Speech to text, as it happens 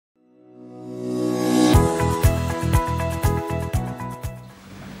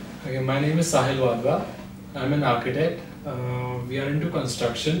Okay, my name is Sahil Wadhwa. I'm an architect. We are into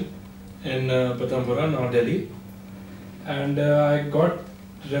construction in Patampura, North Delhi. And I got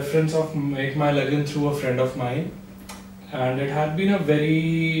reference of Makemylagan through a friend of mine. And it had been a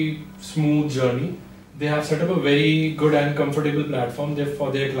very smooth journey. They have set up a very good and comfortable platform there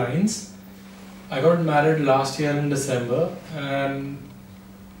for their clients. I got married last year in December, and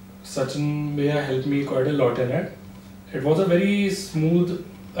Sachin Bhaiya helped me quite a lot in it. It was a very smooth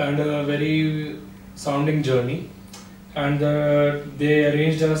and a very sounding journey, and they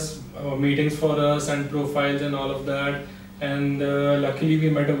arranged us meetings for us and profiles and all of that, and luckily we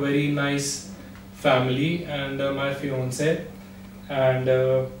met a very nice family and my fiance, and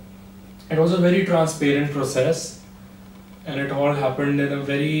it was a very transparent process, and it all happened in a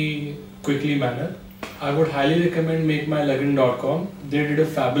very quickly manner. I would highly recommend Makemylagan.com. They did a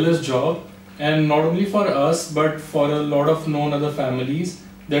fabulous job, and not only for us but for a lot of known other families.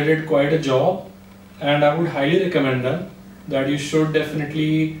 They did quite a job, and I would highly recommend them that you should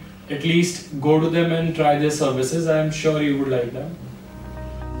definitely at least go to them and try their services. I am sure you would like them.